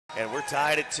And we're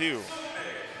tied at 2.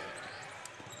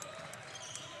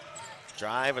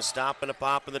 Drive, a stop, and a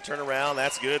pop in the turnaround.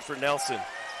 That's good for Nelson.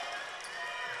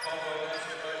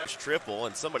 Triple,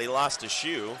 and somebody lost a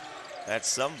shoe. That's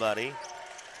somebody.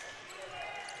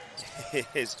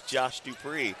 Is Josh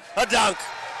Dupree. A dunk.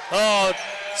 Oh,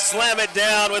 slam it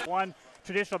down with one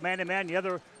traditional man-to-man. The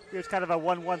other is kind of a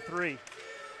 1-1-3.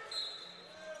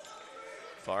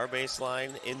 Far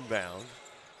baseline inbound.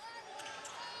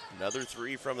 Another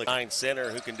three from the 9 center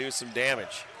who can do some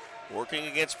damage. Working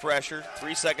against pressure.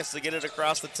 3 seconds to get it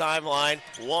across the timeline.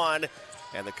 1.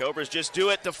 And the Cobras just do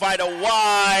it to find a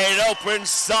wide open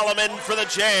Solomon for the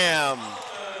jam.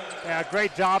 Yeah,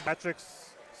 great job, Patrick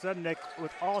Sudnick,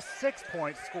 with all 6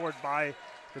 points scored by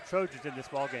the Trojans in this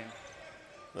ballgame.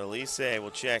 Elise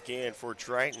will check in for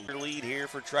Triton. Lead here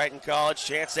for Triton College.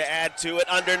 Chance to add to it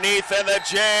underneath, and the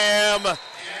jam.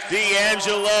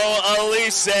 D'Angelo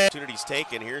Elise. Opportunities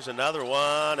taken. Here's another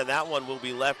one, and that one will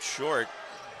be left short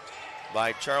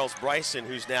by Charles Bryson,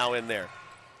 who's now in there.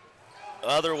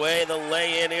 Other way, the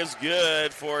lay-in is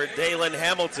good for Dalen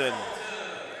Hamilton.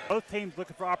 Both teams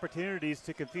looking for opportunities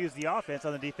to confuse the offense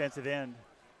on the defensive end.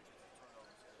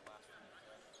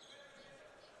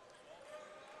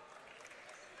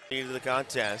 Into the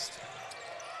contest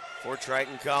for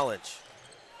Triton College.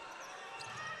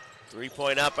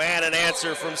 3-point up and an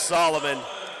answer from Solomon.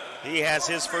 He has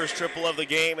his first triple of the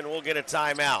game, and we'll get a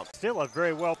timeout. Still a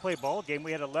very well-played ball game.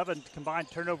 We had 11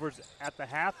 combined turnovers at the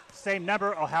half. Same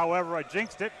number, however, I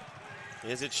jinxed it.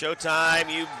 Is it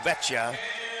showtime? You betcha.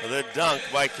 The dunk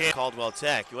by Caldwell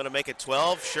Tech. You want to make it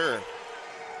 12? Sure.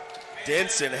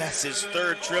 Denson has his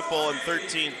 3rd triple and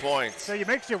 13 points. So it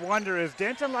makes you wonder, is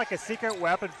Denton like a secret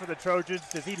weapon for the Trojans?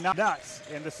 Does he nuts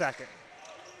in the second?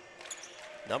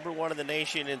 Number 1 in the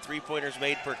nation in 3-pointers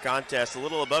made per contest. A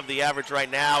little above the average right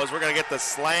now as we're going to get the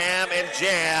slam and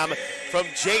jam from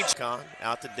J-Con.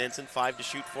 Out to Denson, 5 to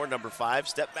shoot for, number 5.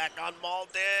 Step back on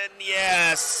Malden,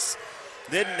 yes!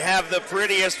 Didn't have the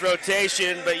prettiest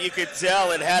rotation, but you could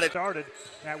tell it had it. Started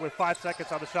with 5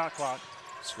 seconds on the shot clock.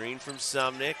 Screen from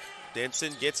Sumnick.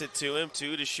 Denson gets it to him,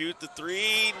 2 to shoot, the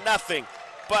 3, nothing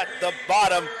but the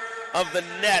bottom of the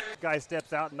net. Guy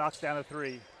steps out and knocks down a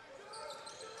 3.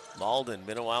 Malden,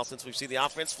 been a while since we've seen the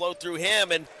offense flow through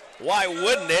him, and why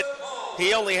wouldn't it?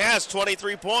 He only has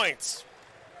 23 points.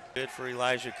 Good for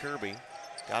Elijah Kirby.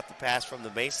 Got the pass from the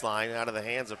baseline out of the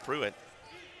hands of Pruitt.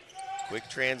 Quick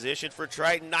transition for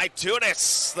Triton.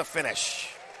 Nitunis, the finish.